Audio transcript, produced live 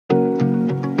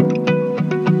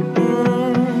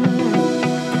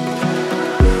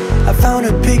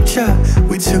a picture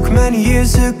we took many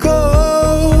years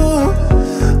ago,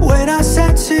 when I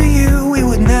said to you we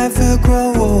would never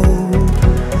grow old.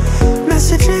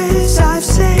 Messages I've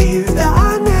saved that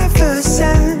I never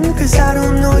sent, cause I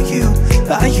don't know you,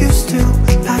 but I used to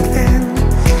back then.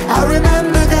 I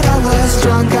remember that I was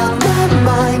drunk out my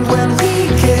mind when we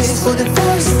kissed for the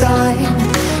first time.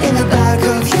 In the back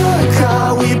of your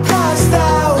car we passed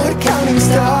out counting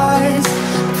stars.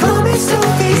 Promised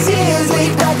all these years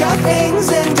we'd pack our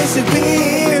things and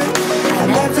disappear. I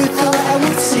never thought I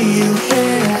would see you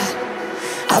here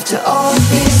after all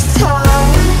this time.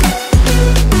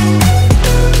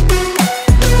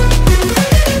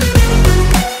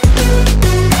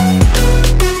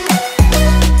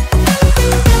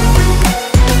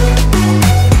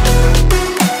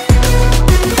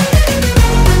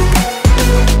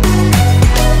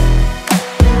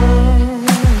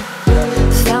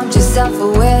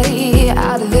 Away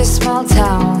out of this small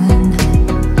town,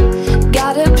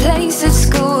 got a place at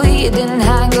school you didn't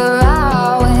hang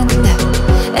around.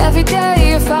 Every day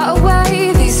you're far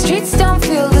away, these streets don't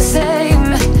feel the same.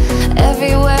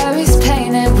 Everywhere is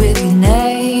painted with your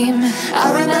name.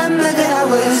 I remember that I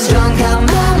was drunk out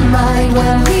my mind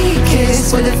when we kissed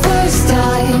for the first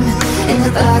time. In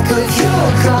the back of your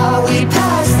car we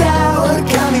passed out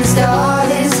counting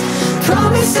stars.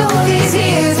 Promised all these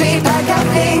years we'd pack our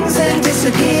things and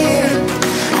disappear.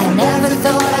 I never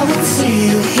thought I would see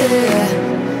you here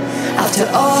after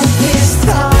all this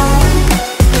time.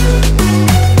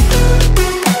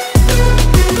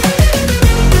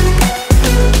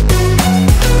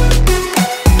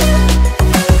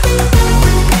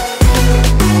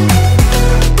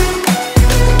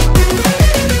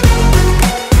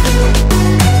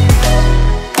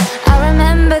 I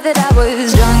remember that I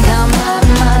was drunk out my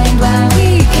mind when we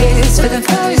kissed for the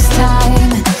first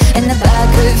time. In the back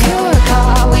of your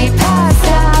car we passed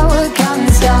out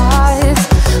counting stars.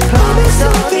 Promised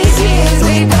all these years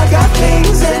we'd pack our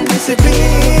things and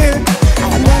disappear.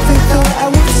 I never thought I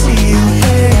would see you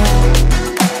here.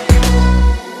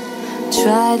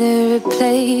 Try to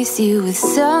replace you with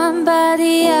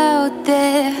somebody out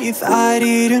there. If I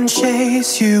didn't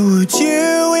chase you, would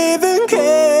you even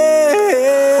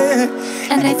care?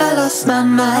 And if I lost my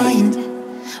mind,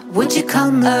 would you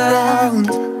come around?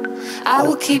 I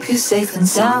will keep you safe and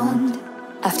sound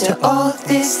after all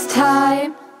this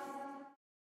time.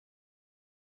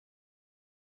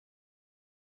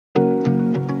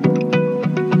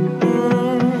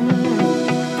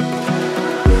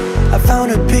 I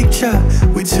found a picture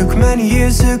we took many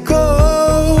years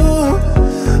ago,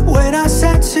 when I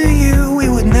said to you we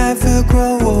would never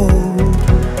grow old.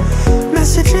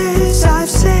 Messages I've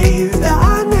saved that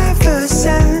I never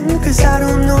sent, cause I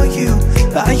don't know you,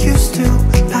 but I used to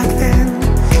back then.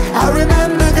 I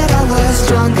remember that I was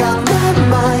drunk out my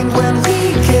mind when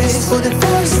we kissed for the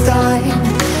first time.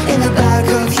 In the back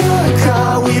of your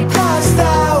car we passed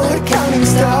out counting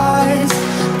stars.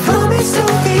 Promised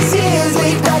all these years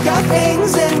we'd pack our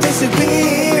things and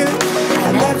disappear.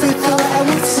 I never thought I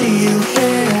would see you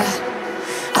here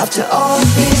after all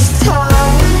this time.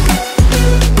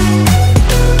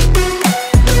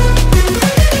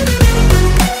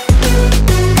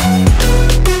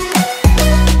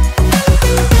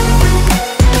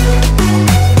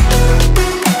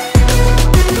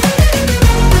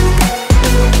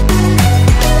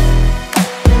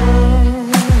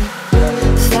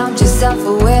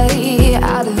 Away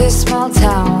out of this small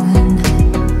town,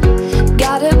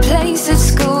 got a place at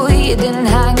school you didn't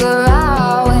hang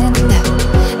around.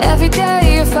 Every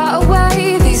day you're far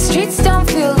away, these streets don't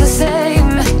feel the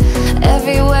same.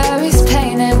 Everywhere is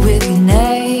painted with your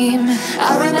name.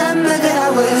 I remember that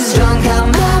I was drunk out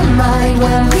my mind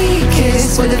when we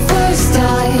kissed for the first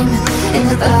time. In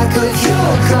the back of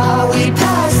your car we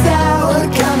passed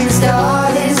out counting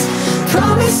stars.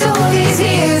 Promised all these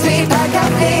years we'd pack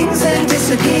our things and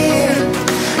disappear.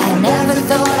 I never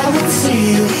thought I would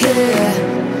see you here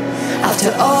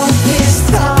after all this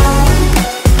time.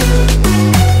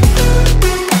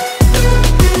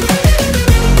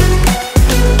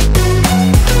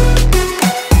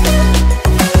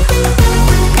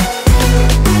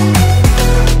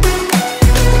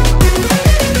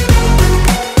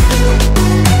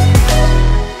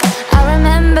 I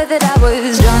remember that I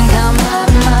was drunk out my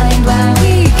mind when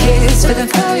we kissed for the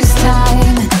first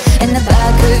time. In the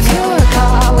back of your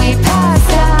car we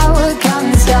passed out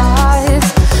counting stars.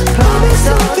 Promised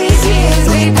all these years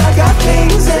we'd pack our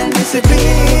things and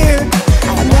disappear.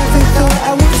 I never thought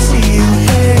I would see you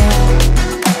here.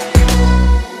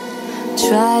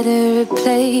 Try to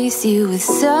replace you with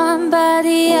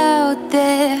somebody out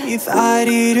there. If I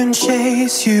didn't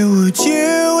chase you, would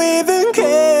you even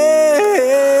care?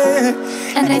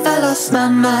 And if I lost my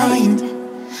mind,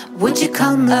 would you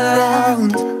come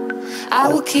around? I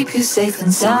will keep you safe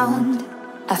and sound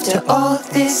after all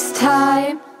this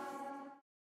time.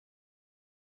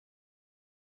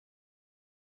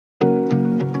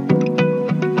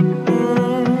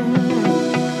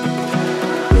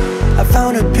 I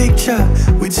found a picture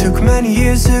we took many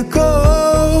years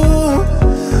ago,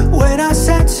 when I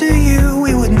said to you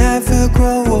we would never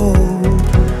grow old.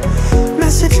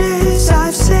 Messages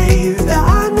I've saved that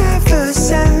I never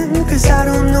send, cause I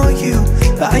don't know you,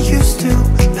 but I used to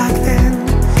back then.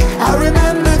 I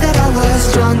remember that I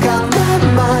was drunk out my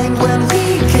mind when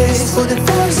we kissed for the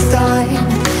first time.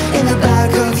 In the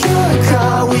back of your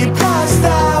car we passed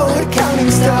out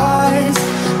counting stars.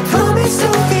 Promised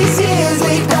all these years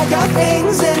we'd pack our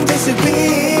things and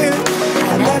disappear.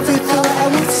 I never thought I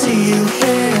would see you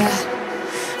here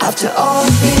after all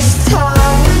this time.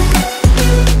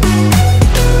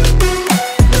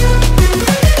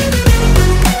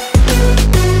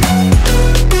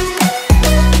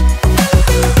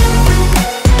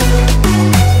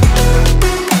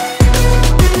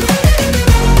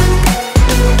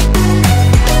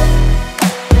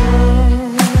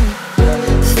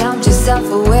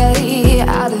 Away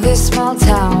out of this small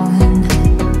town,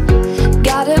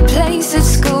 got a place at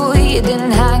school you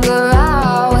didn't hang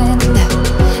around.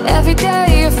 Every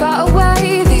day you're far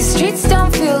away, these streets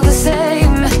don't feel the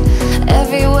same.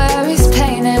 Everywhere is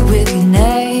painted with your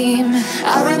name.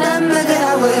 I remember that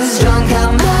I was drunk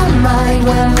out my mind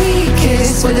when we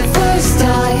kissed for the first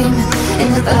time.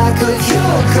 In the back of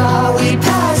your car we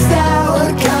passed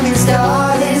out counting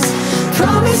stars.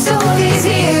 Promised all these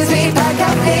years we'd pack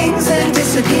our things and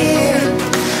disappear.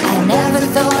 I never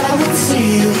thought I would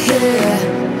see you here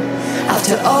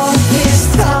after all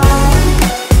this time.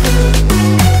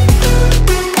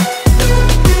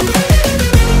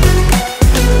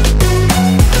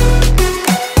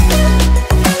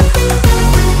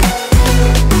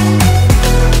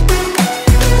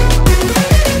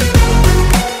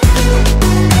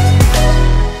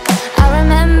 I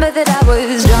remember that I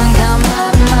was drunk out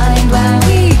my mind when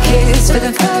we kissed for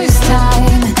the first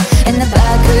time. In the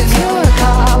back of your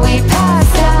car we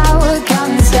passed out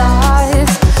counting stars.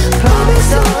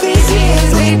 Promised all these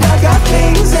years we'd pack our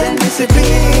things and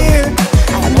disappear.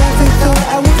 I never thought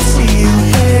I would see you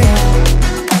here.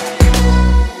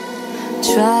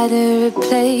 Try to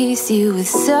replace you with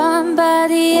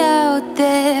somebody out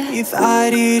there. If I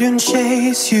didn't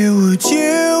chase you, would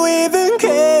you even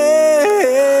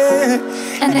care?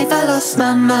 And if I lost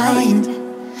my mind,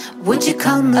 would you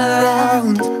come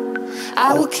around?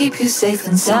 I will keep you safe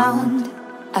and sound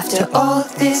after all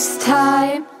this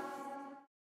time.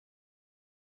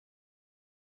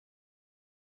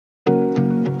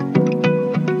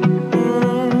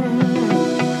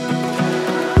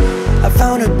 I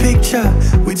found a picture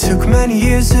we took many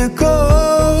years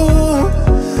ago,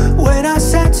 when I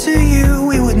said to you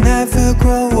we would never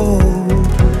grow old.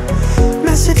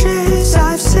 Messages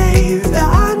I've saved that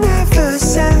I never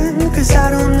send, cause I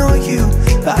don't know you,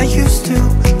 but I used to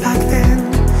back then.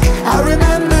 I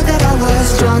remember that I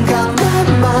was drunk out my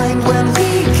mind when we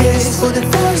kissed for the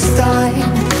first time.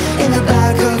 In the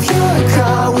back of your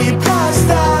car we passed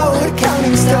out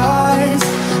counting stars.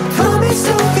 Promised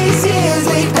all these years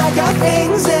we'd pack our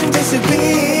things and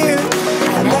disappear.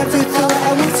 I never thought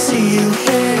I would see you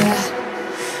here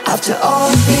after all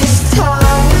this time.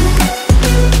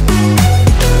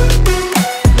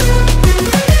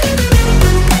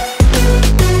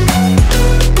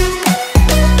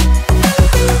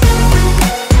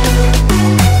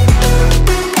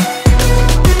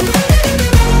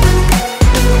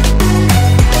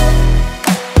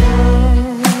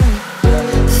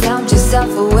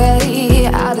 Away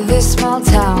out of this small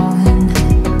town,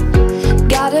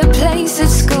 got a place at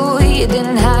school you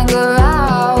didn't hang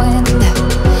around.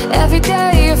 Every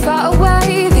day you're far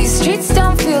away, these streets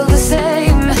don't feel the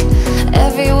same.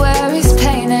 Everywhere is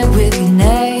painted with your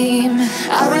name.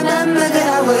 I remember that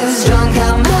I was drunk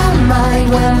out my mind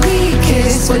when we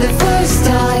kissed for the first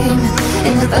time.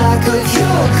 In the back of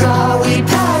your car we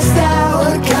passed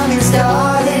out counting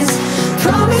stars.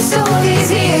 Promised all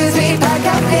these years we'd pack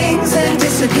our things and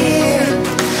disappear.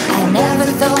 I never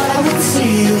thought I would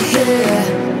see you here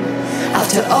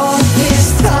after all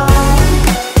this time.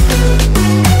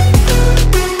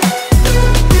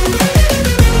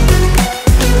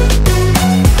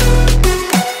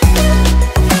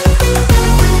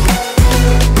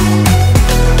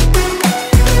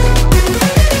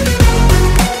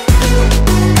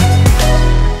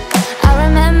 I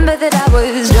remember that I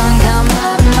was drunk out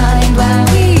my mind when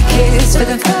we kissed for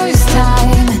the first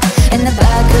time. In the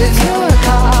back of your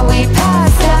car we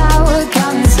passed out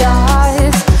counting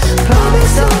stars.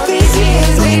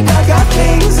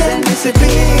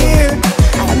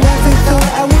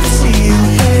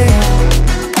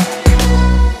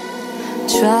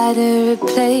 Try to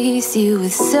replace you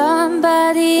with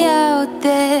somebody out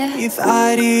there. If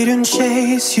I didn't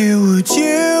chase you, would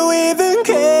you even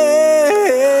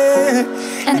care?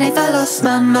 And if I lost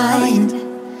my mind,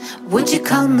 would you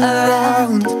come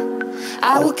around?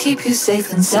 I will keep you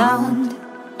safe and sound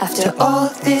after all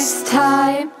this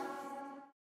time.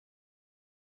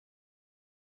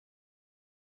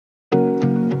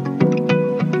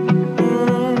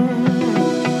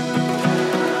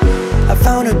 I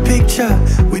found a picture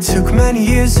we took many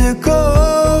years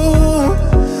ago,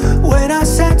 when I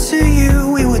said to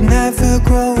you we would never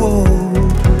grow old.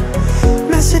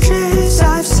 Messages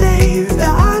I've saved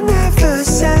that I never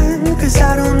send, cause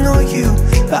I don't know you,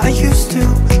 but I used to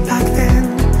back then.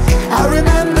 I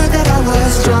remember that I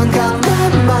was drunk out my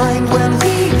mind when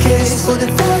we kissed for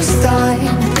the first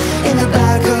time. In the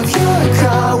back of your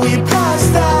car we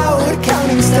passed out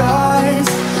counting stars.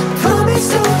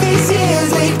 Promised all these years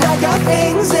we'd pack our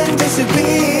things and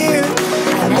disappear.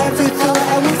 I never thought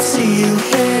I would see you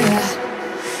here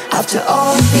after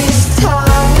all this time.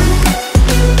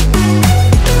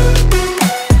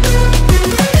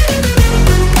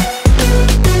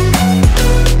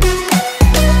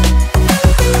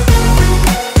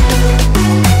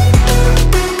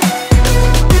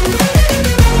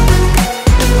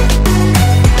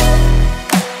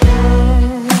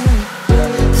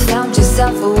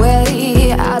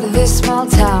 Away out of this small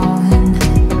town,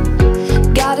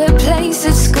 got a place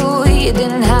at school you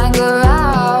didn't hang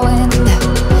around.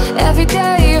 Every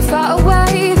day you're far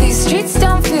away, these streets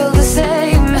don't feel the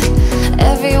same.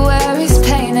 Everywhere is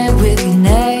painted with your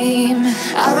name.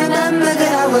 I remember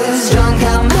that I was drunk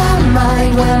out my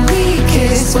mind when we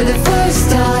kissed for the first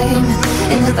time.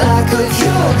 In the back of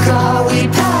your car we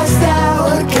passed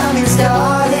out counting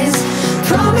stars.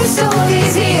 Promised all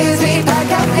these years we'd pack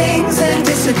our things and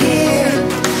disappear.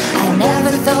 I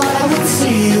never thought I would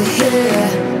see you here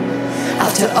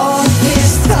after all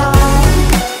this time.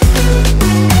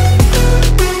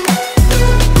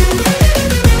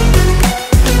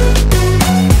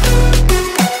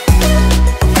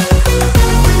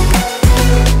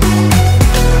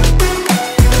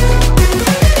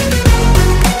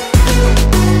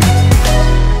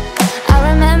 I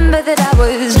remember that I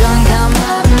was drunk out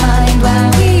my mind when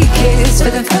we kissed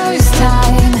for the first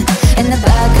time. In the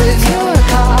back of your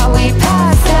car we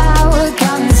passed out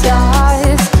counting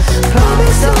stars.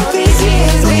 Promised all these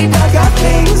years we'd pack our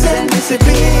things and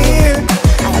disappear.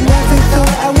 I never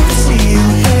thought I would see you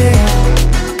here.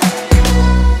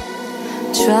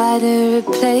 Try to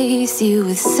replace you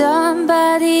with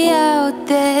somebody out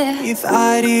there. If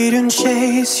I didn't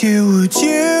chase you, would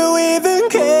you even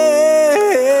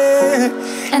care?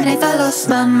 And if I lost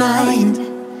my mind,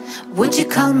 would you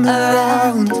come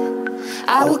around?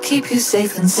 I will keep you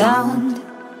safe and sound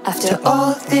after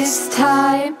all this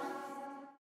time.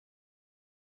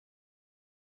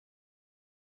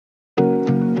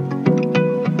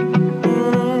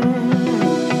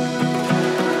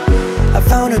 I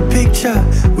found a picture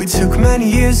we took many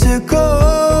years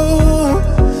ago,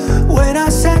 when I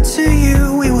said to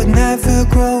you we would never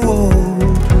grow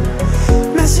old.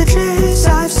 Messages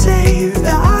I've saved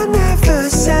that I never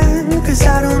send, cause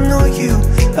I don't know you,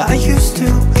 but I used to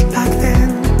back then.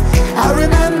 I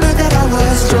remember that I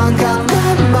was drunk out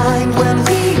my mind when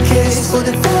we kissed for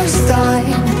the first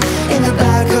time. In the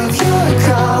back of your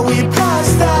car we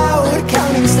passed out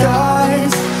counting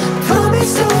stars.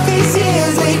 Promised all these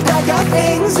years we'd pack our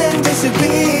things and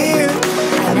disappear.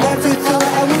 I never thought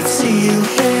I would see you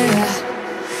here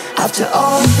after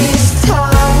all this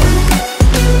time.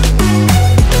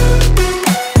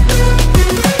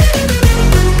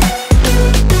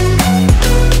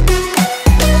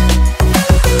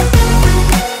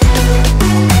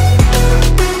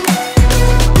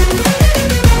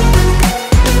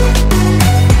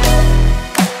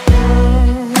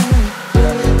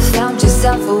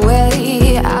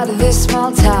 Away out of this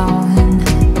small town,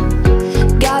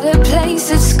 got a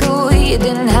place at school you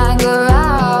didn't hang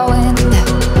around.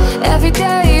 Every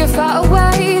day you're far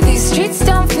away, these streets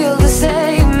don't feel the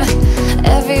same.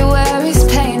 Everywhere is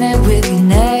painted with your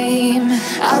name.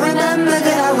 I remember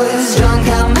that I was drunk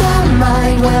out my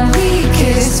mind when we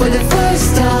kissed for the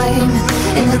first time.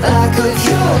 In the back of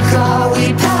your car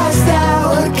we passed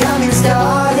out counting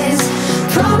stars.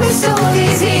 Promised all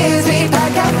these years we'd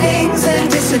pack our things and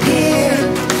disappear.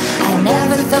 I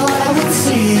never thought I would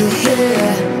see you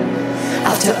here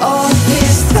after all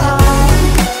this time.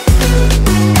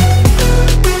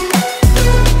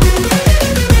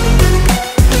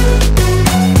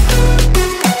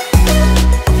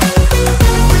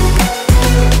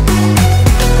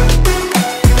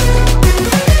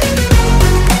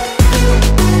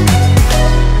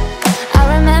 I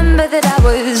remember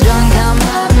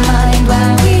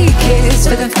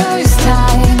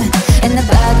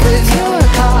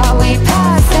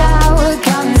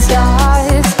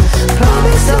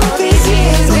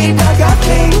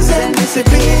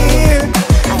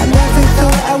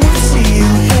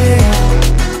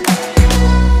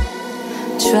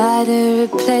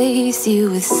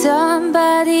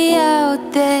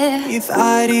If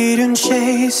I didn't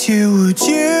chase you, would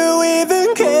you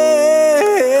even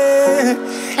care?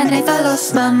 And if I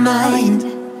lost my mind,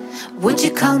 would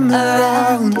you come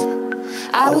around?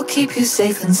 I will keep you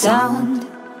safe and sound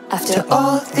after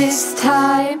all this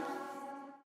time.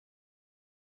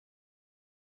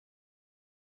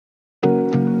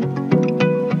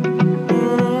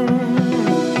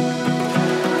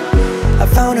 I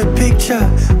found a picture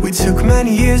we took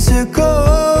many years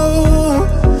ago,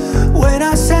 when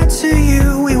I said to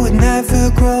you we would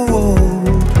never grow old.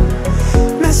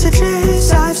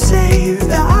 Messages I've saved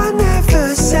that I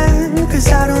never send, cause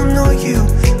I don't know you,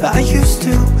 but I used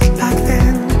to back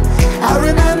then. I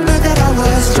remember that I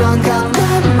was drunk out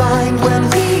my mind when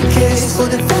we kissed for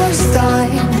the first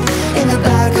time. In the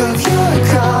back of your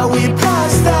car we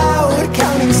passed out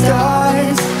counting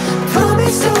stars.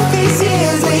 Promised all these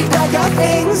years we'd pack our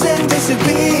things and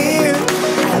disappear.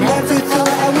 I never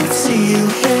thought I would see you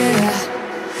here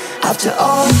after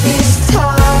all this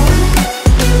time.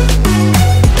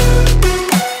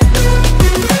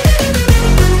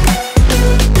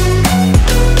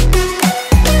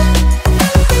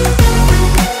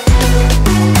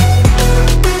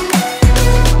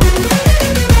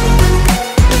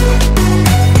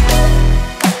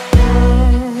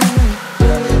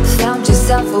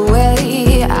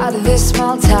 Away out of this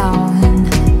small town,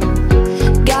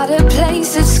 got a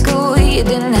place at school you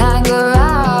didn't hang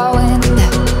around.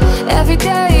 Every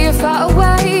day you're far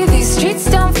away, these streets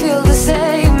don't feel the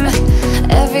same.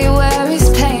 Everywhere is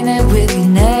painted with your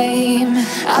name.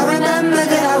 I remember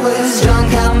that I was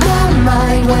drunk out my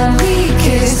mind when we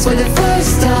kissed for the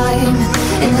first time.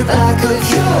 In the back of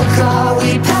your car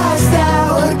we passed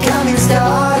out counting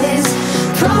stars.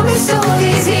 Promised all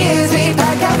these years we'd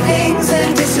pack our things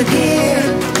and disappear.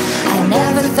 I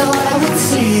never thought I would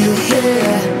see you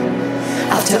here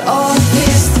after all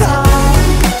this time.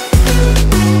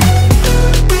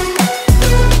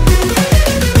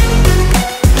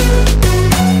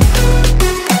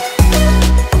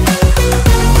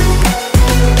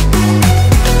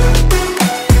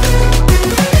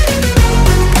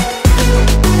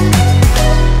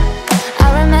 I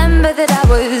remember that I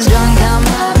was drunk out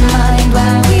my mind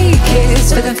when we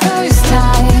kissed for the first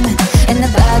time. In the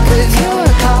back of your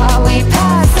car we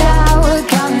passed out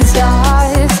counting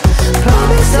stars.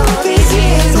 Promised all these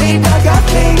years we'd pack our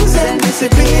things and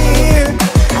disappear.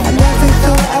 I never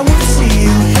thought I would see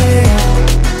you here.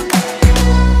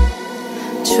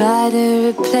 Try to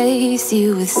replace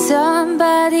you with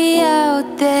somebody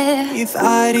out there. If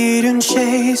I didn't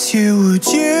chase you, would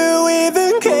you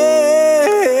even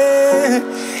care?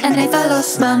 And if I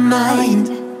lost my mind,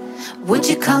 would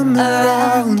you come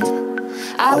around?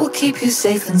 I will keep you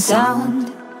safe and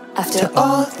sound after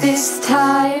all this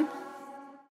time.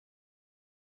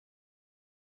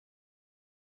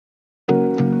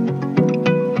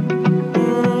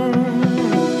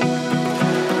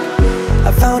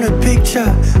 I found a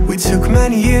picture we took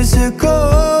many years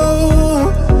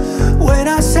ago, when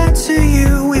I said to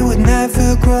you we would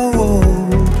never grow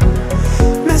old.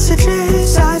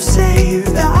 Messages I've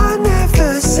saved that I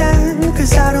never send,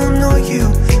 cause I don't know you,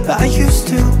 but I used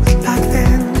to back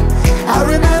then. I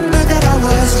remember that I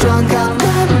was drunk out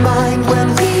my mind when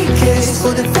we kissed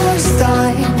for the first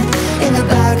time. In the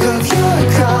back of your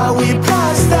car we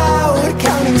passed out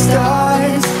counting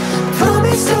stars.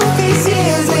 Promised all these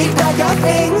years we'd pack our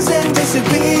things and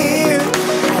disappear.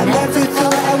 I never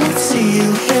thought I would see you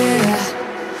here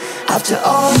after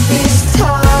all this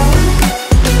time.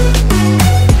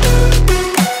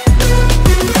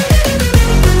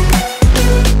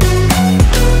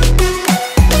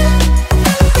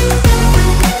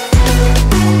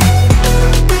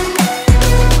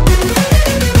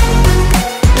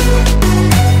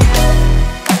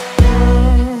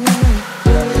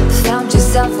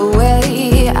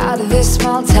 Away out of this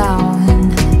small town,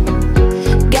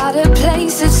 got a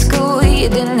place at school you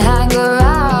didn't hang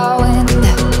around.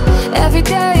 Every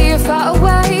day you're far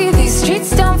away, these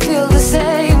streets don't feel the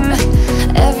same.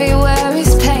 Everywhere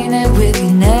is painted with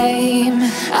your name.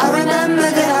 I remember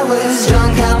that I was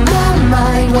drunk out my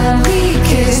mind when we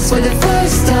kissed for the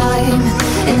first time.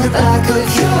 In the back of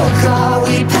your car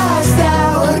we passed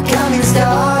out counting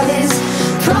stars.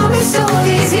 Promised all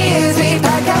these years we'd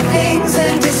pack our things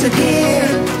and disappear.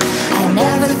 I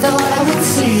never thought I would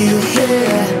see you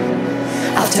here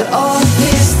after all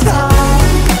this time.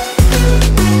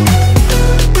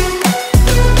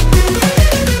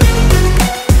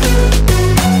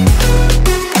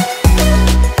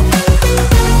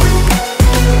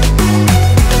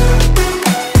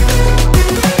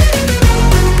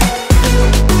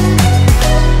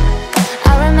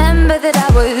 I remember that I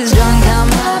was drunk out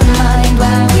my mind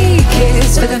when we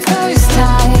kissed for the first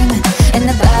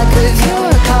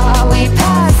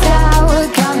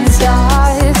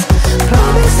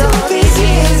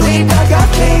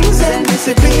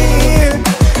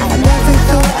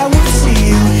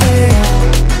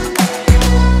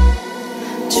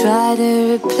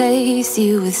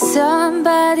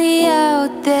somebody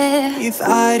out there. If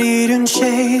I didn't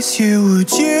chase you,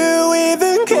 would you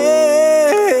even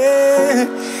care?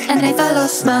 And if I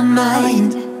lost my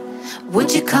mind,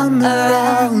 would you come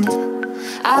around?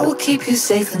 I will keep you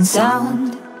safe and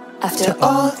sound after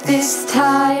all this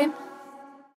time.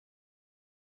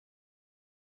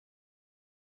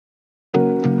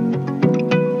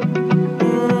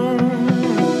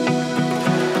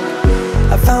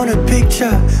 I found a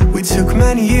picture we took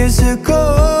many years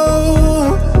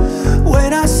ago,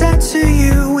 when I said to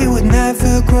you we would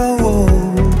never grow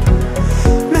old.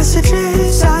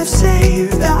 Messages I've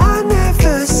saved that I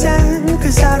never sent,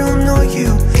 cause I don't know you,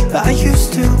 but I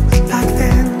used to back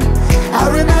then. I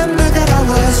remember that I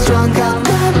was drunk out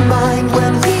my mind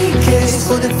when we kissed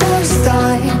for the first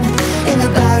time. In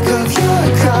the back of your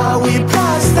car we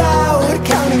passed out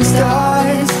counting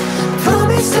stars.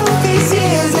 Promised all these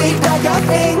years we'd pack our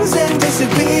things and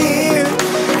disappear.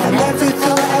 I never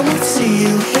thought I would see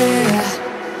you here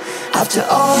after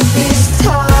all this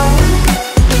time.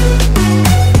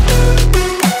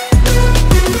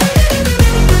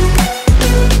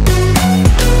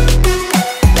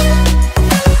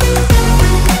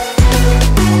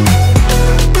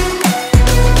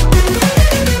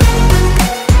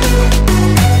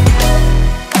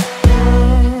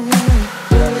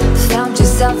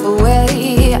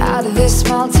 Away out of this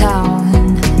small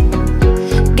town.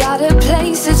 Got a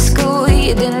place at school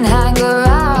you didn't hang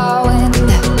around.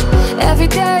 Every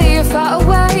day you're far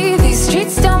away, these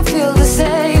streets don't feel the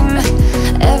same.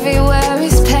 Everywhere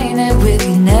is painted with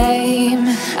your name.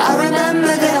 I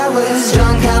remember that I was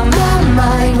drunk out my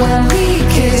mind when we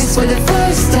kissed for the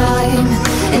first time.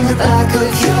 In the back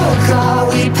of your car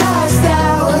we passed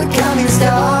out counting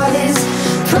stars.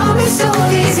 Promised all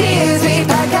these years we'd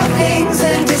pack our things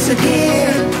and disappear.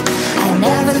 I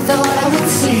never thought I would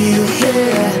see you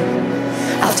here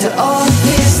after all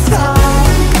this time.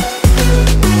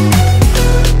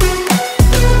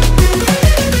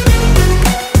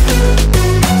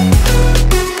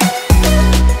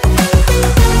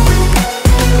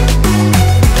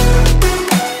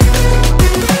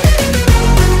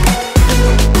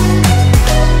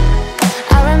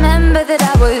 I remember that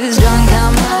I was drunk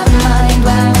out my mind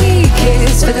when we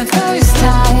kissed for the first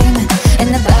time. In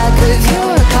the back of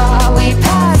your car we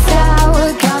passed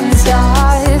out counting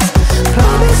stars.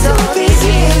 Promised all these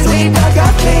years we'd pack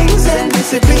our things and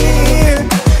disappear.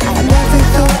 I never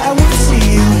thought I would see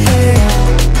you here.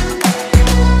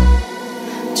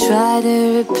 Try to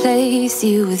replace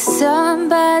you with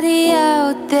somebody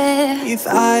out there. If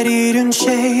I didn't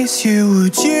chase you,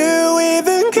 would you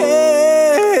even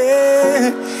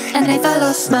care? And if I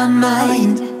lost my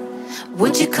mind,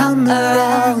 would you come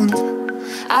around?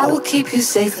 I will keep you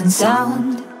safe and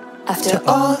sound after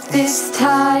all this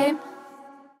time.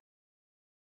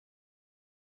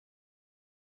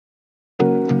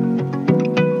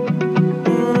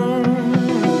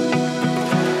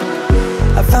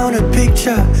 I found a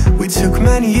picture we took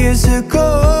many years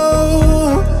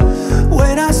ago,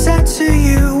 when I said to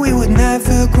you we would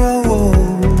never grow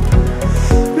old.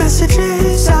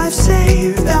 Messages I've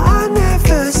saved that I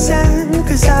never sent,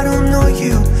 cause I don't know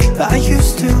you, but I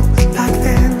used to back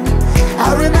then.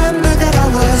 I remember that I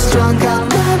was drunk out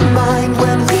my mind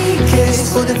when we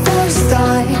kissed for the first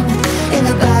time. In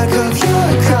the back of your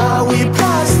car we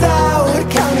passed out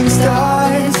counting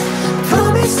stars.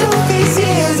 Promised all these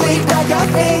years we'd pack our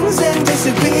things and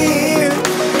disappear.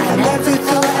 I never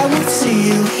thought I would see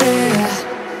you here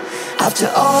after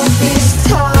all this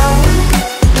time.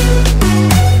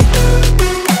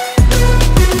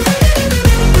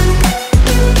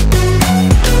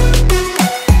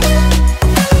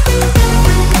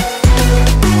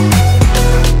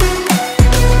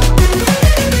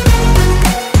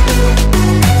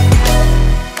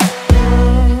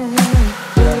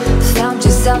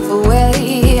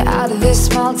 Away out of this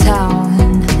small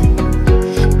town.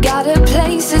 Got a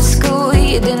place at school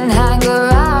you didn't hang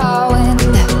around.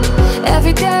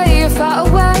 Every day you're far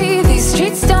away, these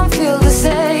streets don't feel the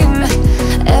same.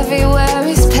 Everywhere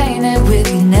is painted with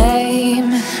your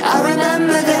name. I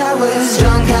remember that I was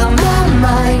drunk out my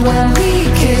mind when we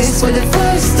kissed for the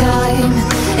first time.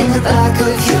 In the back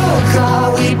of your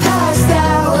car we passed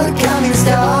out counting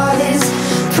stars.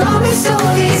 Promised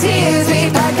all these years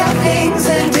we'd pack our things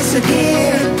and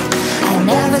disappear. I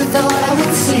never thought I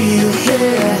would see you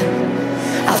here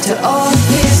after all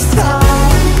this time.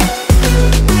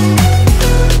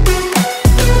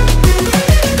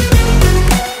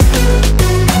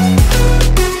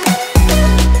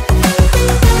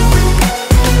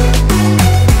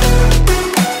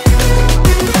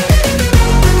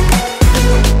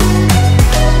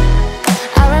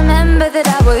 I remember that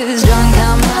I was drunk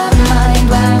out my mind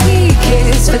when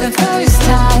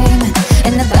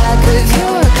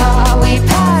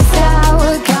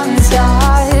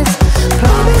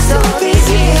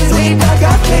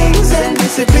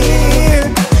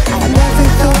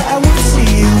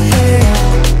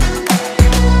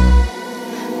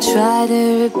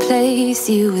replace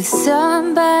you with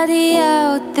somebody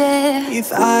out there.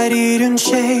 If I didn't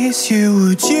chase you,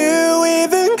 would you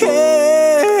even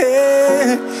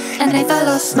care? And if I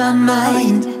lost my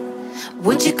mind,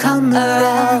 would you come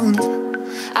around?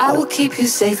 I will keep you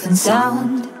safe and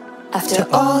sound after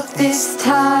all this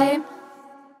time.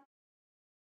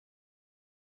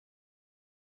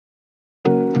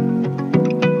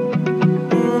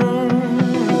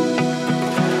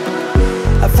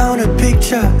 I found a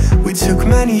picture we took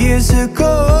many years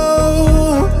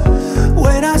ago,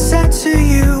 when I said to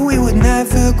you we would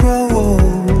never grow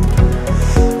old.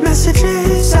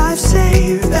 Messages I've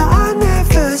saved that I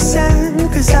never sent,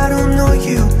 cause I don't know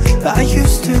you, but I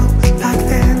used to back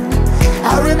then.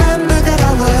 I remember that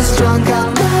I was drunk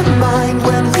out my mind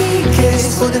when we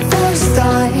kissed for the first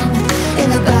time. In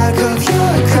the back of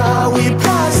your car we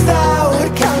passed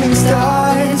out counting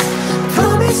stars.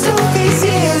 Promised all these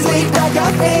years we'd pack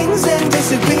our things and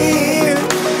disappear.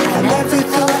 I never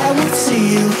thought I would see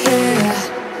you here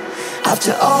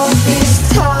after all this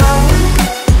time.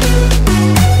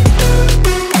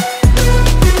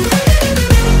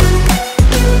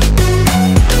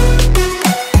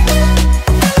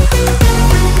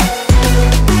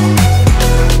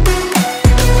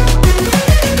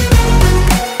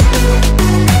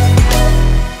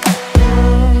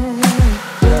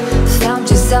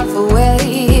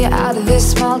 Away out of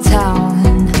this small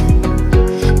town.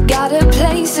 Got a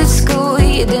place at school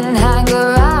you didn't hang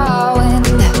around.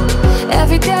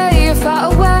 Every day you're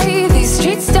far away, these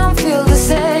streets don't feel the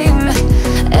same.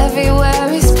 Everywhere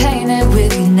is painted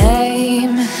with your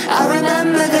name. I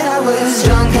remember that I was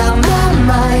drunk out my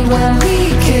mind when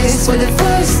we kissed for the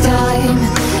first time.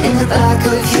 In the back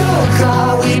of your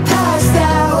car we passed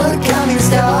out counting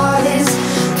stars.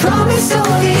 Promised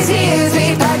all these years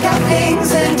we'd pack our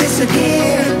things and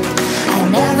disappear. I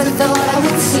never thought I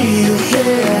would see you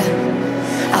here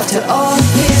after all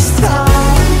this time.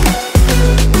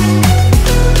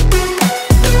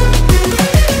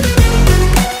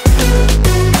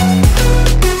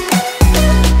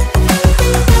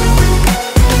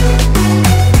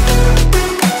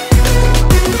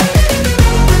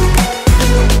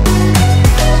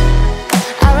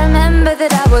 I remember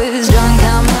that I was drunk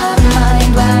out my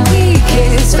mind when we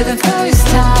kissed for the first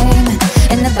time.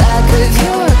 In the back of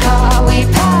your car we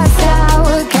passed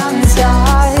out counting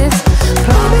stars.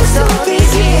 Promised all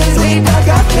these years we'd pack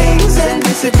our things and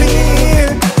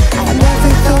disappear. I never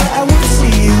thought I would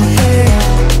see you here.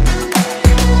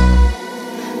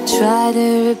 Try to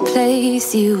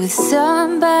replace you with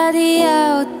somebody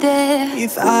out there.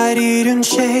 If I didn't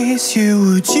chase you,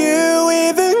 would you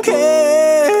even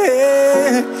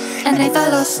care? And if I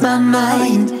lost my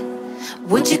mind,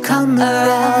 would you come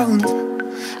around?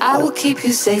 I will keep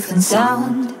you safe and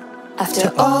sound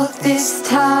after all this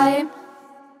time.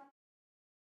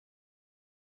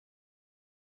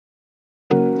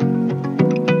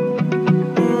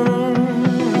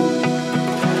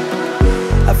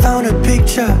 I found a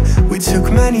picture we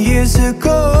took many years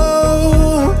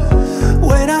ago,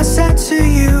 when I said to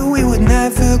you we would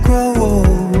never grow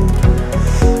old.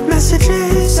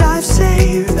 Messages I've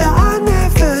saved that I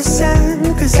never sent,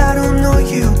 cause I don't know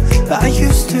you, but I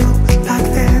used to back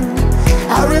then.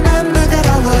 I remember that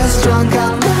I was drunk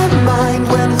out my mind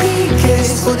when we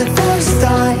kissed for the first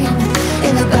time.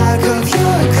 In the back of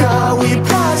your car we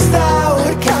passed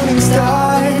out counting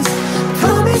stars.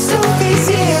 Promised all these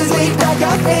years we'd pack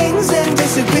our things and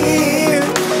disappear.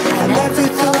 I never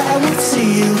thought I would see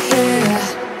you here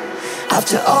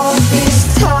after all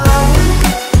this time.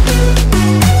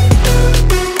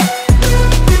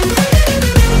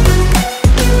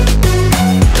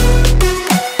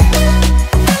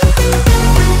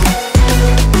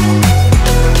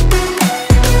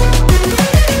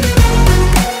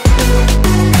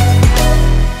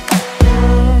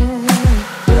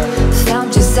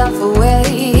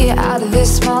 Away out of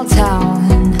this small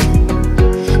town.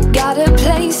 Got a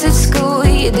place at school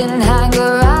you didn't hang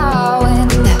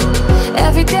around.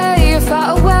 Every day you're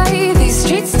far away, these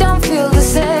streets don't feel the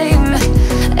same.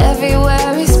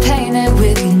 Everywhere is painted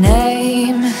with your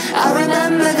name. I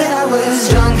remember that I was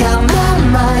drunk out my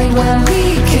mind when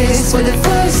we kissed for the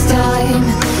first time.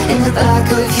 In the back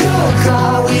of your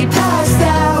car we passed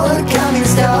out counting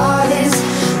stars.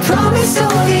 Promised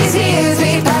all these years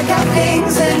we'd pack our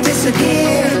things and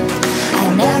disappear.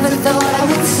 I never thought I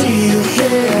would see you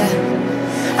here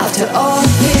after all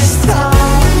this time.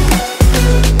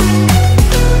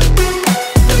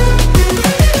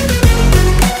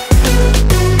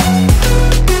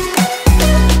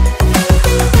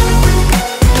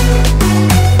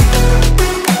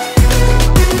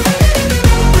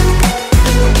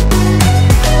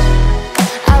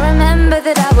 I remember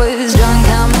that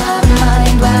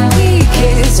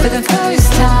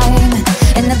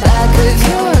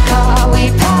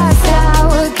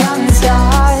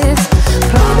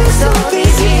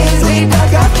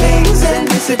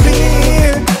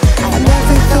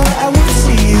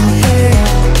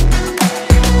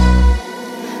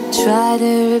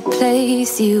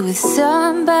with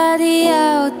somebody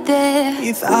out there.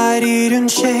 If I didn't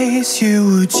chase you,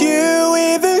 would you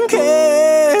even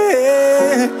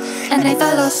care? And if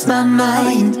I lost my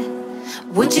mind,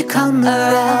 would you come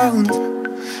around?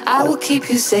 I will keep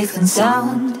you safe and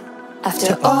sound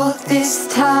after all this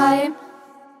time.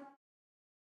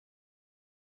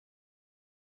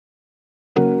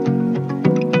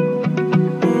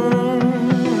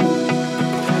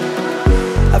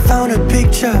 I found a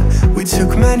picture we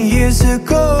took many years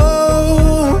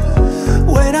ago,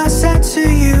 when I said to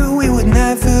you we would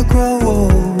never grow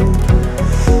old.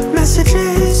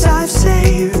 Messages I've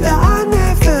saved that I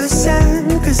never send,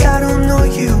 cause I don't know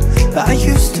you, but I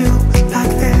used to back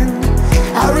then.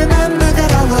 I remember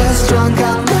that I was drunk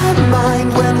out my mind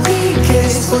when we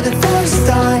kissed for the first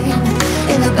time.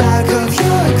 In the back of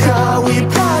your car we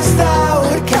passed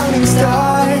out counting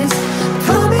stars.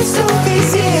 Promised all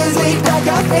these years we'd pack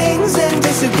our things and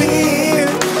disappear.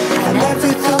 I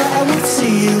never thought I would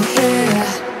see you here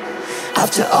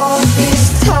after all this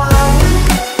time.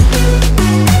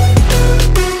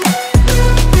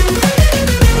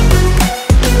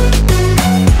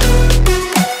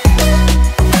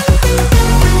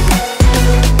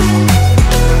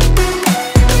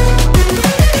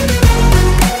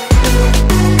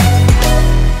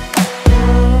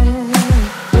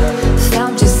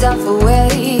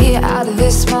 Away out of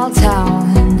this small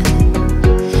town,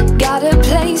 got a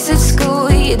place at school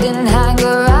you didn't hang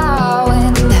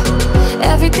around.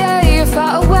 Every day you're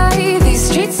far away, these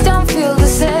streets don't feel the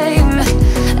same.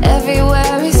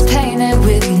 Everywhere is painted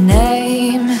with your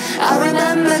name. I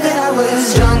remember that I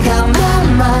was drunk out my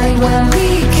mind when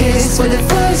we kissed for the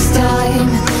first time.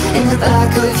 In the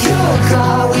back of your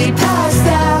car we passed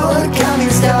out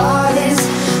counting stars.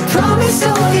 Promised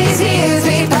all these years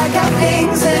we'd pack our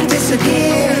things and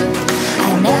disappear. I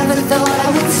never thought I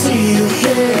would see you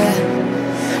here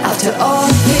after all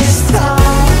this time.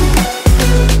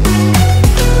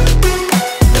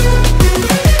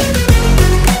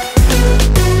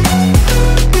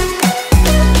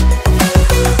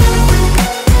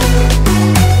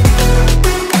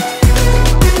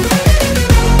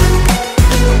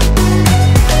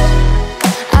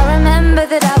 I remember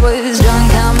that I was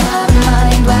drunk out my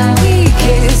mind when we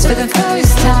kissed for the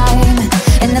first time.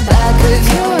 In the back of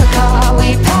your car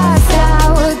we passed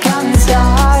out counting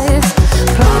stars.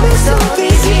 Promised all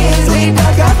these years we'd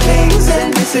pack our things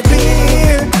and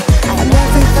disappear. I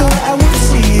never thought I would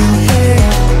see you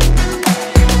here.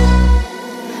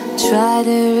 Try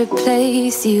to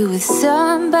replace you with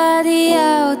somebody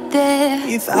out there.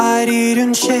 If I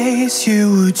didn't chase you,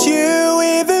 would you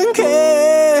even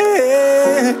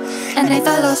care? And if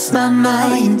I lost my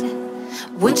mind,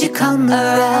 would you come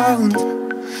around?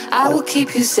 I will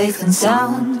keep you safe and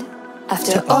sound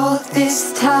after all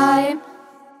this time.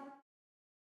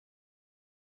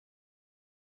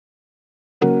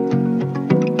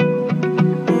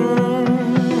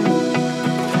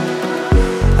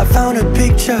 I found a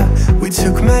picture we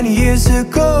took many years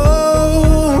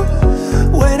ago,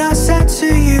 when I said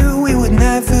to you we would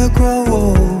never grow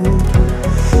old.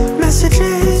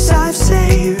 Messages I've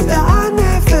saved that I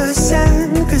never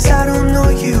send, cause I don't know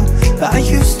you, but I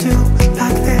used to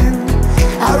back then.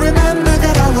 I remember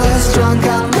that I was drunk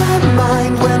out my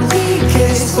mind when we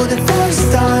kissed for the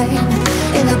first time.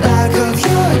 In the back of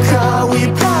your car we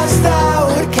passed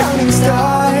out counting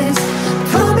stars.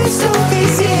 Promised all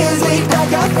these years we'd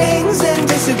pack our things and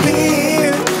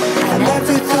disappear. I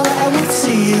never thought I would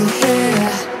see you here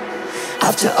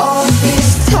after all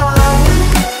this time.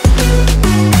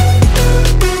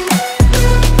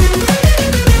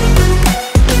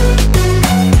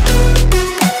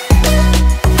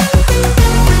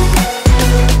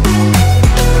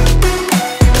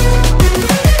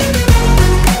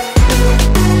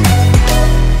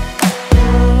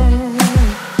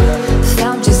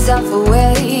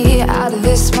 Away out of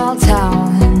this small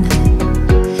town,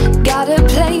 got a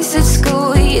place at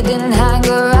school you didn't hang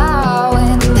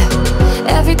around.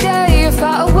 Every day you're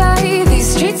far away, these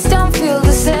streets don't feel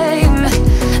the same.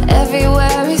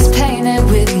 Everywhere is painted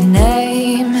with your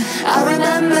name. I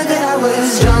remember that I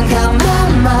was drunk out my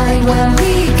mind when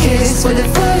we kissed for the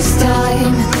first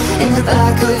time. In the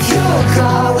back of your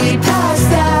car we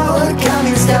passed out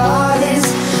counting stars.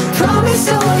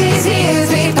 Promised all these years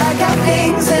we'd pack our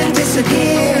things and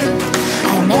disappear.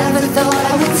 I never thought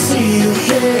I would see you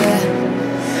here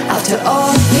after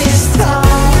all this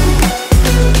time.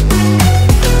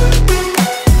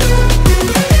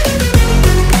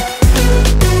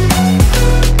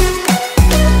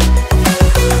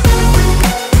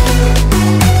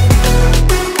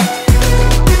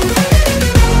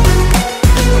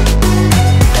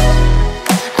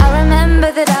 I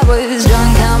remember that I was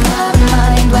drunk out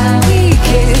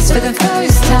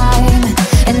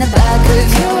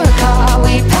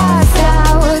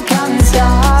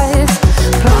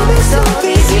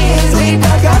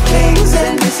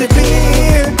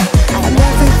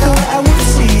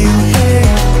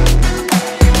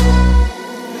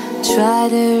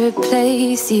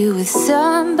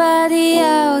somebody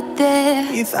out there.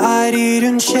 If I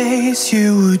didn't chase you,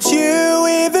 would you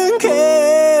even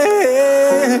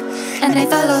care? And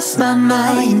if I lost my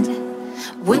mind,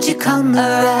 would you come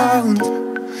around?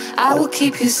 I will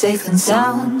keep you safe and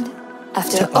sound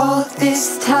after all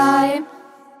this time.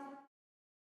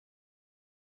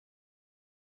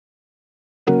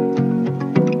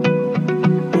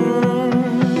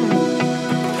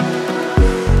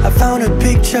 I found a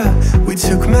picture we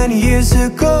took many years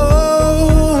ago,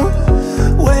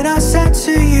 when I said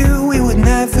to you we would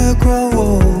never grow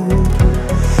old.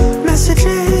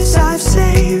 Messages I've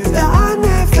saved that I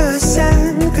never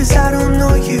send, cause I don't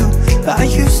know you, but I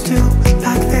used to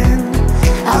back then.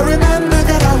 I remember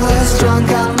that I was drunk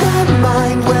out my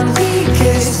mind when we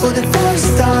kissed for the first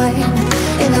time.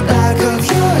 In the back of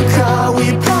your car we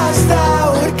passed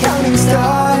out counting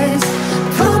stars.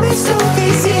 Promised all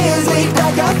these years we'd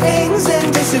pack our things and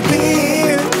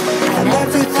disappear. I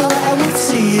never thought I would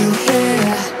see you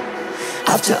here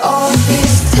after all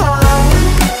this time.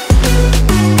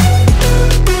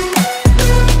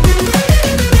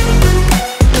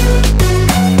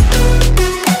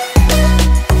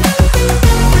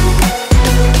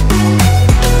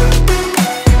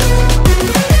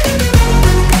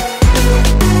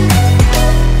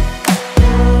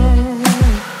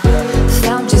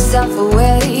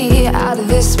 Away out of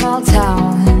this small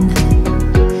town,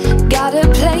 got a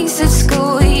place at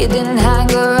school you didn't hang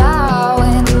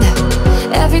around.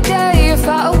 Every day you're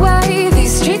far away,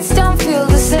 these streets don't feel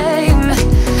the same.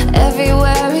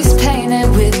 Everywhere is painted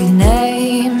with your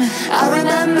name. I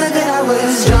remember that I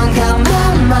was drunk out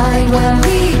my mind when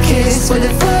we kissed for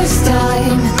the first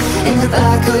time. In the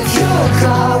back of your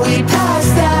car we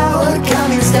passed out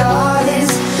counting stars.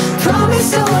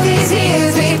 Promised all these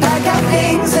years we'd pack our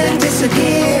things and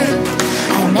disappear.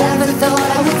 I never thought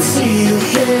I would see you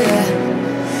here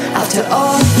after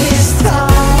all this time.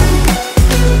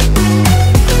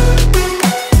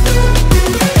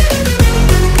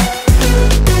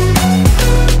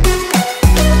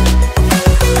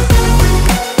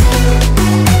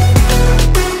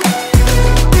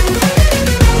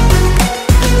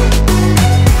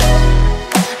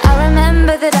 I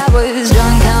remember that I was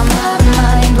drunk out my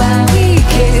mind when we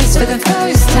kissed for the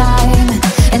first time.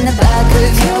 In the back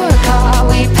of your car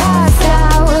we passed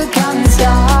out counting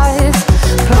stars.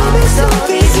 Promised all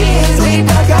these years we'd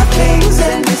pack our things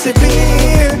and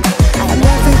disappear. I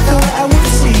never thought I would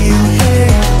see you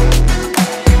here.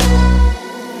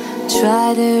 Try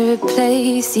to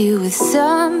replace you with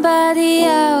somebody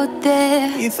out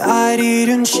there. If I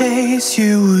didn't chase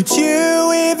you, would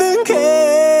you even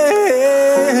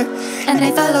care? And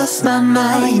if I lost my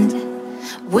mind,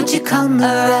 would you come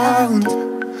around?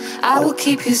 I will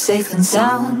keep you safe and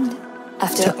sound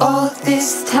after all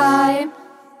this time.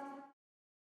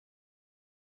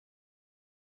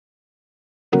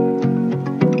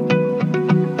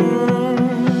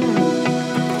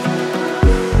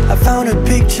 I found a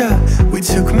picture we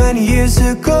took many years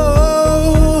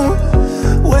ago,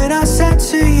 when I said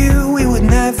to you we would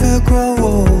never grow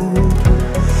old.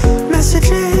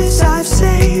 Messages I've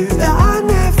saved that I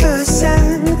never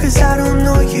send, cause I don't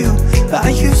know you, but I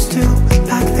used to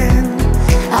back then.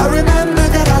 I remember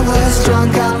that I was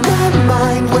drunk out my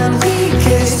mind when we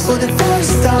kissed for the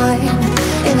first time.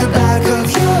 In the back of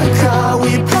your car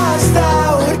we passed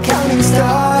out counting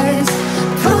stars.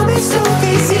 Promised all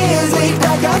these years we'd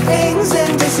pack our things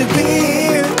and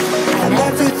disappear. I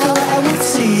never thought I would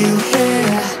see you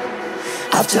here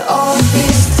after all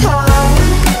this time.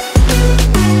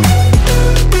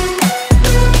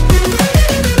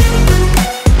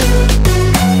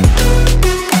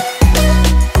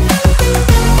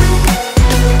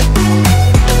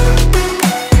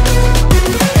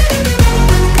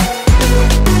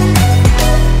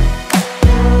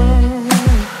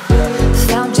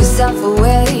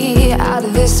 Away out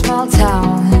of this small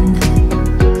town,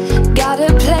 got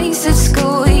a place at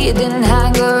school you didn't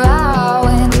hang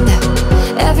around.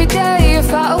 Every day you're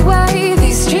far away,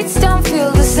 these streets don't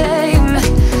feel the same.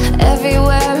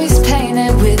 Everywhere is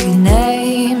painted with your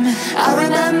name. I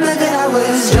remember that I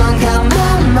was drunk out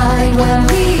my mind when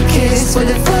we kissed for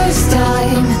the first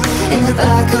time. In the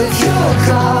back of your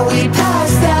car we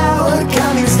passed out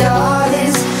counting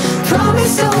stars.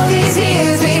 Promised all these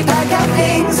years we'd pack our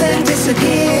things and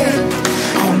disappear.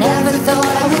 I never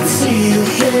thought I would see you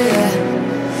here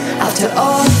after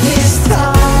all this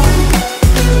time.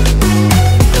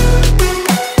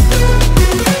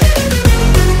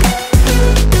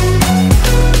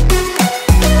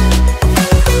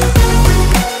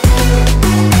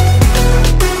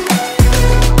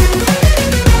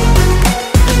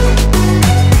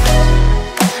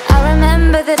 I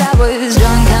remember that I was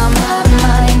drunk out my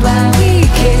mind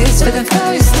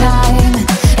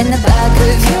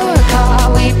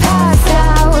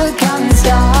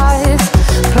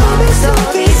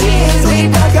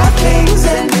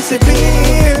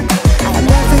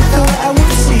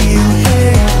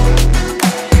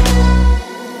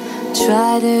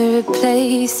to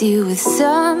replace you with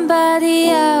somebody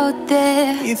out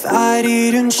there. If I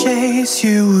didn't chase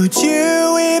you, would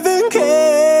you even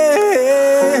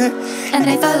care? And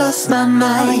if I lost my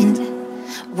mind,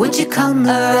 would you come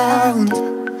around?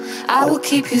 I will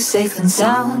keep you safe and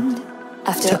sound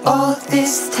after all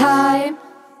this time.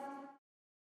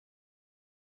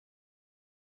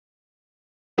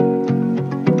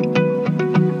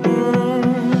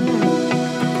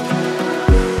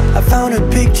 I found a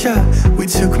picture we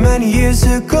took many years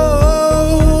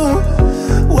ago,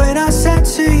 when I said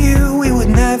to you we would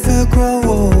never grow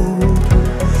old.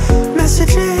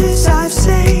 Messages I've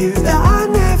saved that I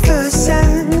never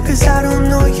send, cause I don't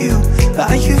know you,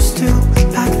 but I used to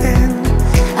back then.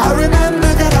 I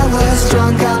remember that I was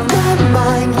drunk out my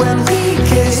mind when we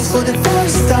kissed for the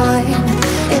first time.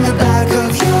 In the back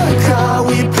of your car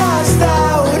we passed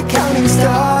out counting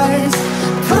stars.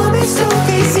 Promised all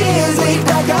these years we'd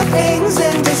pack our things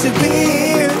and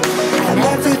disappear. I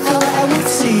never thought I would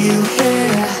see you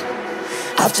here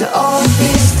after all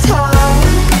this time.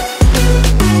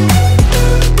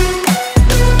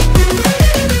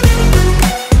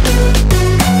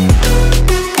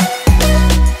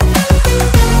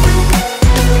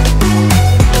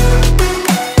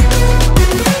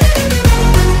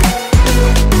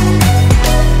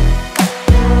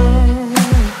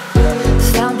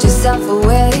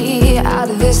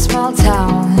 Small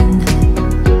town,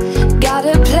 got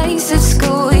a place at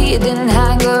school you didn't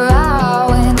hang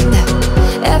around.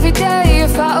 Every day you're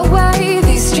far away,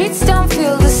 these streets don't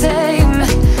feel the same.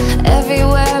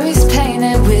 Everywhere is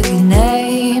painted with your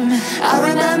name. I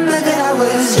remember that I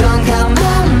was drunk out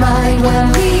my mind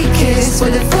when we kissed for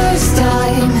the first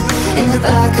time. In the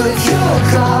back of your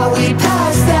car we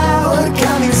passed out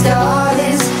counting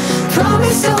stars.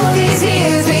 Promised all these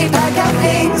years we'd pack our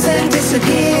things and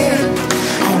disappear.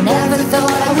 I never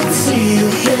thought I would see you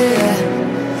here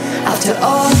after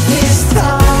all this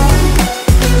time.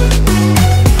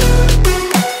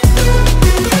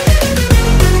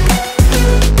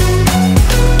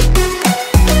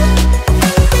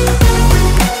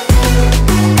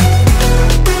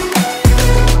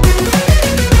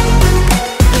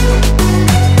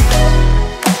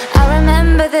 I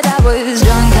remember that I was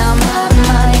drunk out my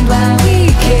mind when we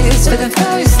kissed for the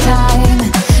first time.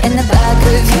 In the back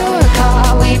of your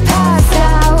car we passed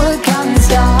out counting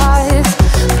stars.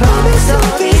 Promised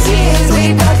all these years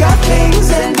we'd pack our things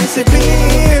and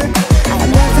disappear. I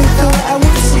never thought I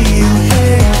would see you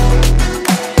here.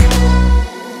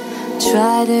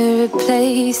 Try to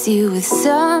replace you with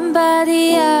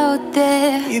somebody out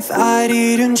there. If I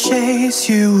didn't chase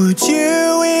you, would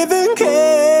you even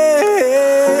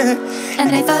care?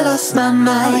 And if I lost my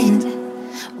mind,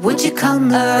 would you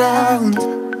come around?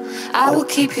 I will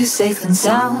keep you safe and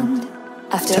sound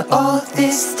after all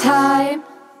this time.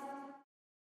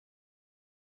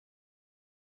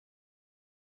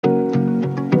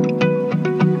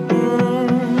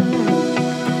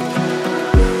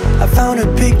 I found a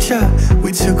picture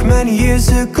we took many years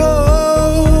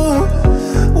ago,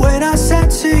 when I said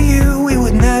to you we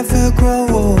would never grow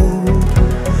old.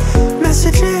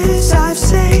 Messages I've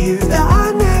saved that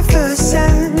I never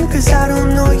send, cause I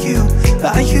don't know you,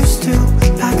 but I used to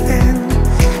back then.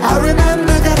 I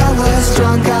remember that I was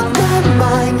drunk out my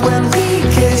mind when we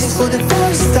kissed for the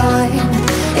first time.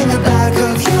 In the back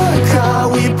of your car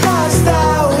we passed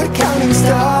out counting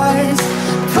stars.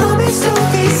 Promised all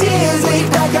these years we'd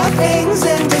pack our things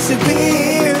and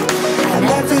disappear. I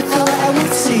never thought I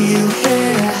would see you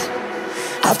here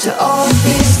after all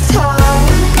this time.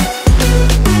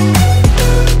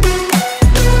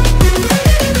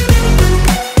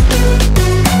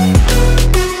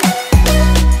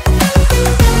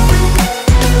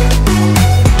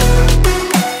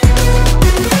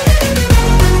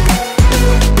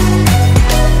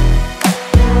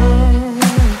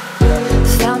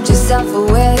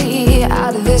 Away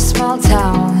out of this small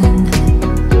town,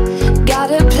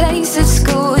 got a place at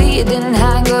school you didn't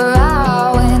hang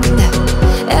around.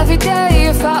 Every day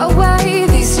you're far away,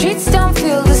 these streets don't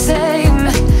feel the same.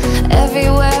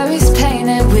 Everywhere is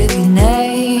painted with your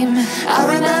name. I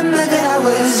remember that I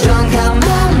was drunk out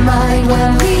my mind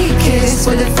when we kissed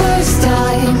for the first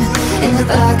time. In the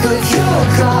back of your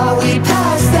car we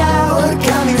passed out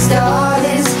counting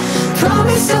stars.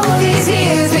 Promised all these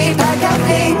years we'd pack our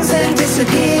things and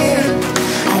disappear.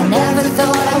 I never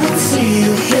thought I would see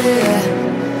you here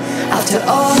after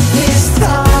all this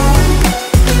time.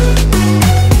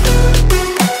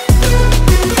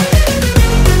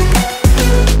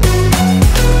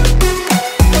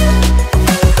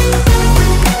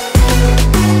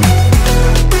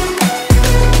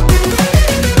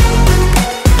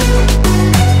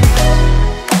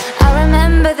 I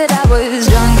remember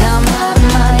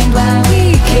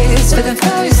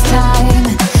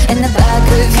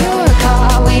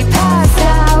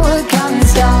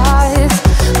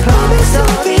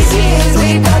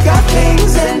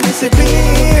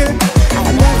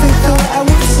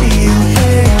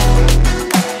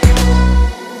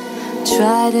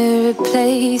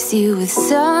replace you with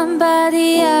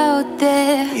somebody out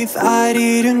there. If I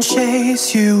didn't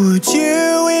chase you, would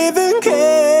you even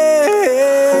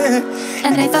care?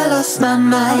 And if I lost my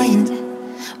mind,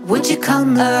 would you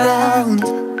come around?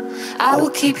 I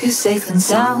will keep you safe and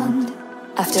sound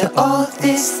after all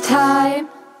this time.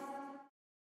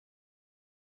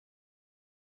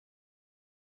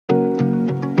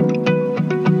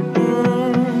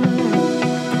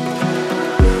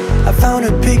 I found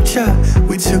a picture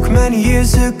we took many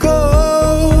years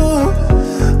ago,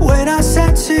 when I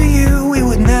said to you we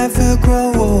would never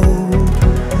grow old.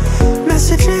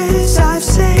 Messages I've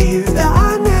saved that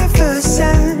I never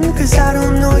sent, cause I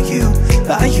don't know you,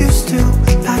 but I used to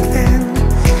back then.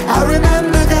 I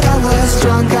remember that I was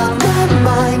drunk out my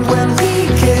mind when we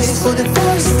kissed for the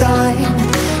first time.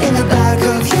 In the back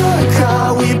of your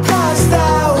car we passed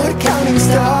out counting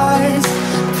stars.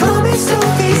 Promised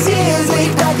all these years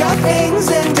we'd pack our things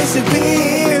and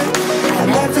disappear. I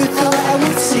never thought I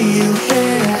would see you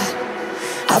here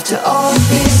after all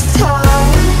this time.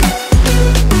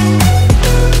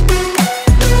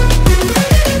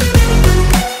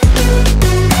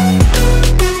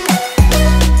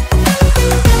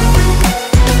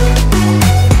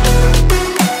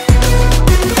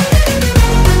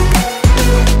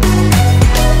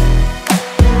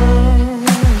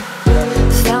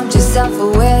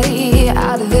 Away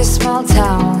out of this small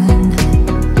town,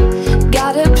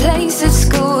 got a place at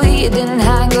school you didn't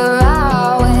hang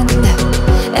around.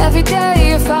 Every day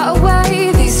you're far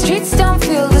away, these streets don't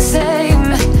feel the same.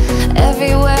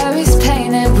 Everywhere is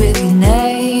painted with your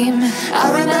name.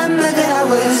 I remember that I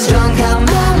was drunk out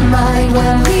my mind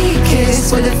when we kissed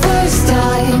for the first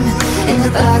time. In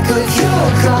the back of your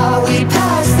car we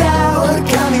passed out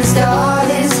counting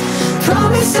stars.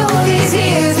 Promised all these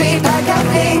years we'd pack our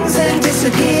things and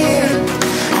disappear.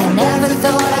 I never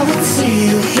thought I would see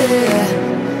you here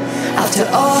after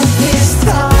all this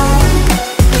time.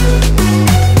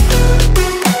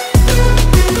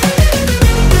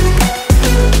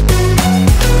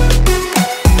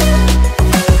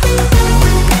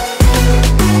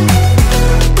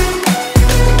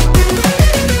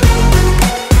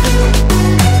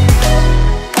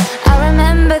 I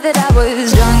remember that I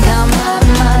was drunk out my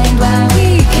mind when we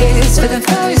kissed for the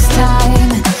first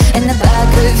time. In the back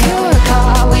of your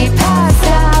car we passed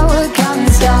out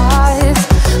counting stars.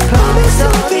 Promised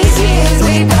all these years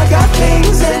we'd pack our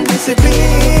things and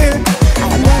disappear.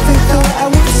 I never thought I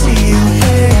would see you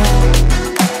here.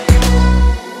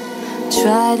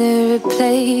 Try to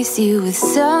replace you with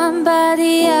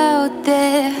somebody out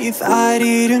there. If I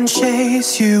didn't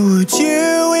chase you, would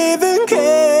you even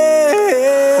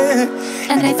care?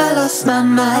 And if I lost my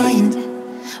mind,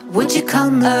 would you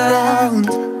come around?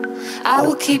 I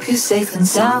will keep you safe and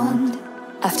sound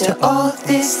after all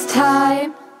this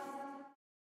time.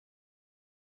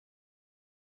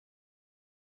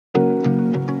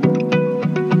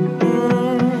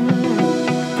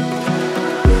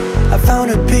 I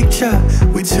found a picture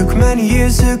we took many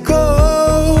years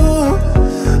ago,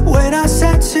 when I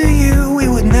said to you we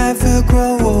would never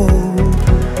grow old.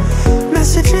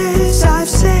 Messages I've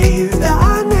saved that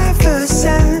I never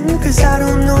sent, cause I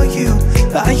don't know you,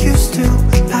 but I used to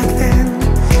back then.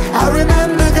 I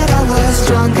remember that I was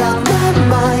drunk out my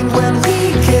mind when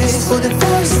we kissed for the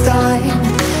first time.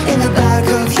 In the back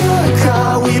of your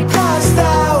car we passed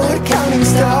out counting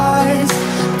stars.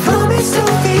 Promised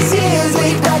all these years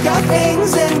we'd pack our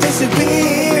things and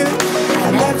disappear.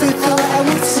 I never thought I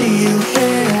would see you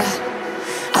here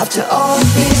after all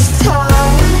this time.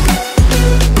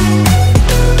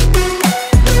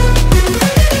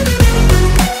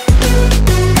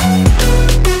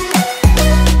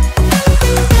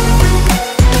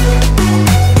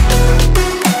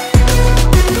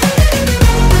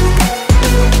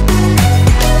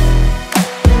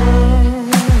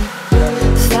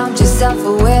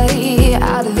 Away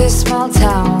out of this small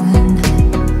town,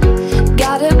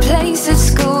 got a place at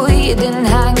school you didn't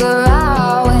hang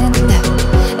around.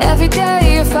 Every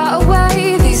day you're far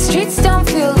away, these streets don't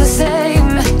feel the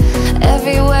same.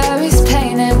 Everywhere is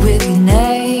painted with your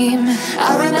name.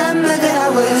 I remember that I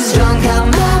was drunk out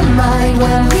my mind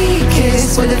when we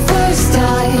kissed for the first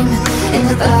time. In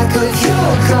the back of your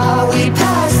car we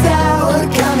passed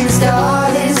out counting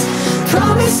stars.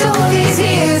 Promised all these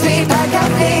years we'd pack our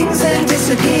things and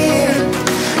disappear.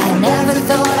 I never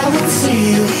thought I would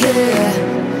see you here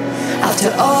after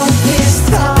all this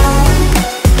time.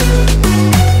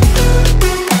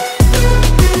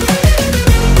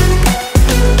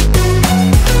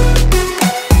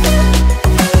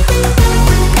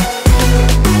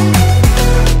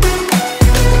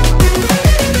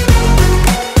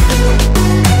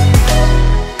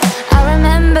 I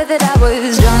remember that I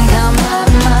was drunk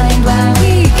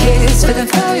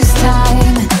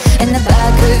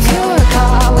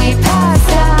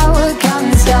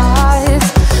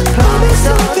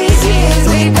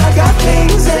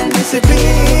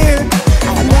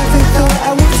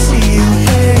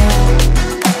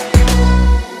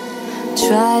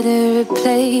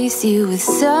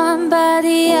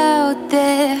somebody out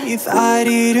there. If I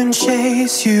didn't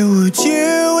chase you, would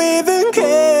you even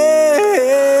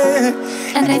care?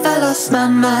 And if I lost my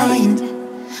mind,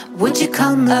 would you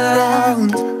come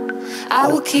around? I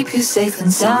will keep you safe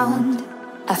and sound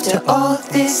after all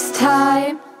this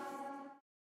time.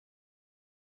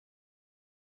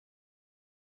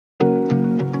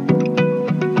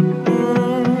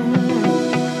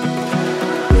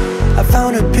 I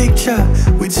found a picture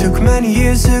we took many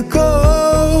years ago,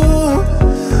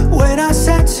 when I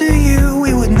said to you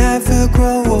we would never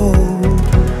grow old.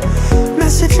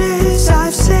 Messages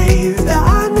I've saved that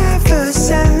I never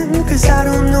sent, cause I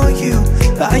don't know you,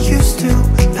 but I used to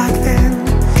back then.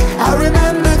 I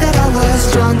remember that I was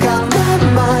drunk out my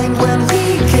mind when we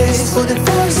kissed for the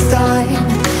first time.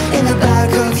 In the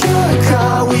back of your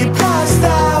car we passed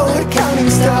out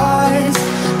counting stars.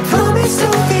 Promised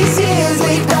all these years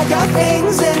we'd pack our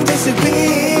things and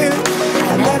disappear.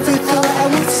 I never thought I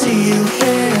would see you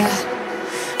here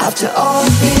after all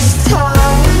this time.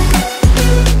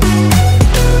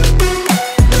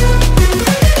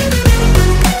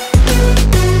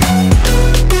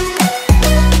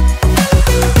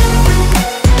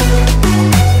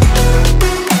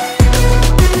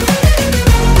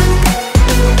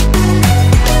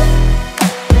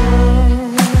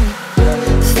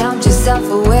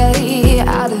 Away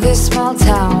out of this small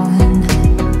town,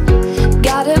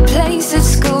 got a place at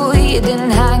school you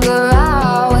didn't hang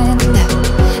around.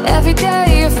 Every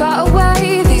day you're far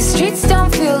away, these streets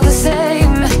don't feel the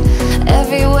same.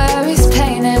 Everywhere is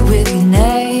painted with your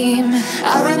name.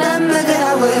 I remember that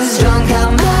I was drunk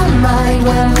out my mind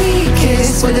when we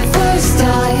kissed for the first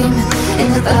time. In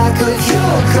the back of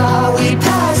your car we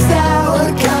passed out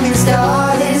counting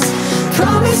stars.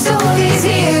 Promised all these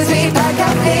years we'd pack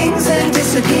our things and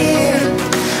disappear.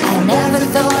 I never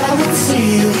thought I would see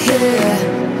you here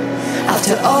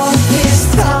after all this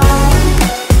time.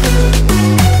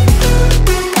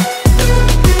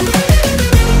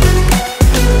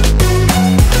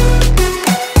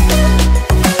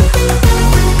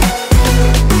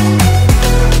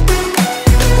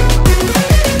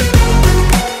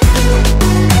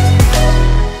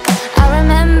 I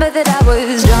remember that I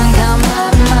was drunk out my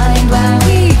mind when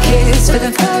we kissed for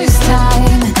the first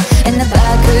time. In the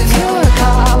back of your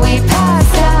car we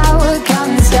passed out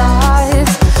counting stars.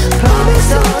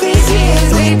 Promised all these years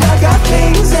we'd pack our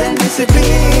things and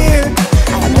disappear.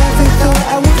 I never thought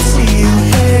I would see you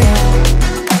here.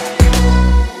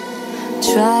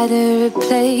 Try to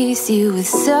replace you with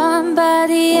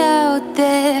somebody out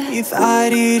there. If I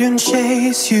didn't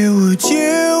chase you, would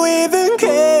you even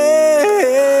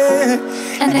care?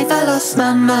 And if I lost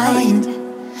my mind,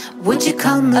 would you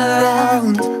come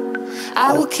around?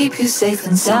 I will keep you safe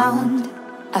and sound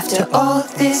after all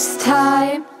this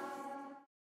time.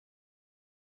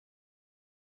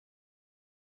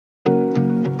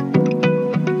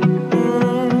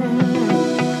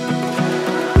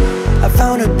 I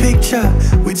found a picture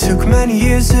we took many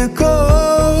years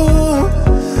ago,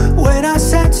 when I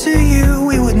said to you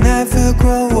we would never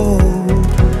grow old.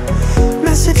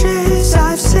 Messages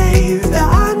I've saved that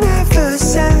I never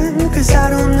sent, cause I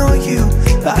don't know you,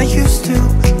 but I used to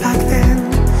back then.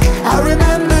 I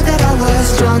remember that I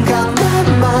was drunk out my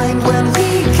mind when we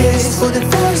kissed for the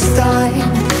first time.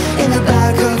 In the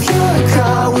back of your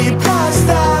car we passed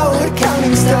out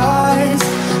counting stars.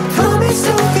 Promised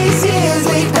all these years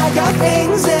we'd pack our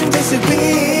things and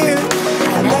disappear.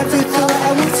 I never thought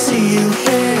I would see you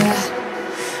here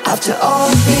after all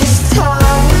this time.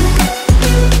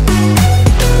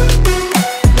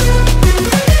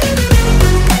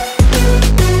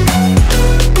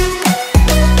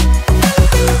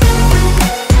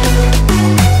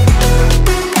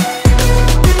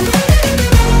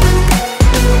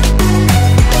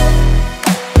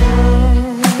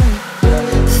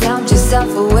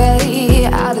 Away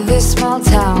out of this small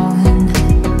town,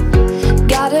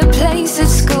 got a place at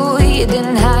school you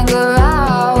didn't hang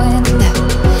around.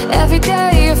 Every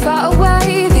day you're far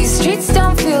away, these streets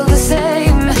don't feel the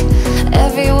same.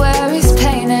 Everywhere is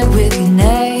painted with your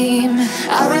name.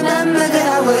 I remember that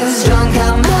I was drunk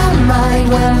out my mind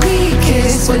when we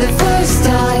kissed for the first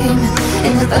time.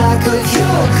 In the back of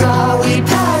your car we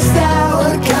passed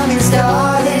out counting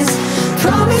stars.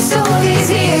 Promised all these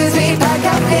years we'd pack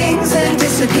our things and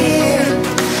disappear.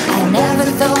 I never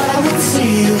thought I would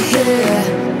see you here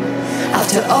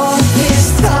after all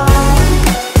this time.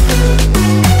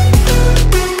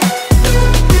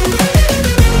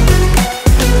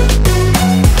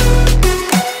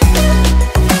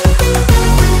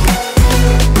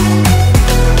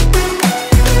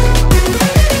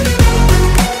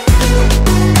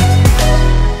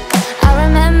 I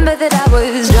remember that I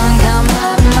was drunk out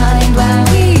my mind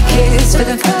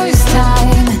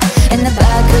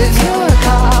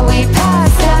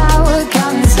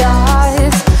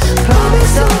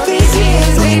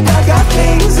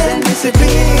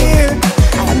disappear.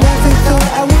 I never thought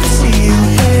I would see you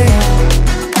here.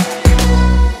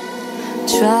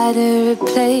 Try to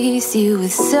replace you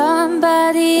with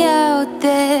somebody out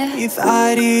there. If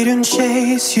I didn't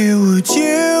chase you, would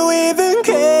you even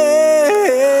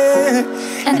care?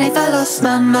 And if I lost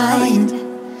my mind,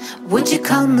 would you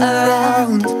come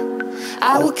around?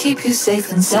 I will keep you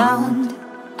safe and sound.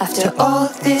 After all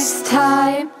this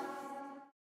time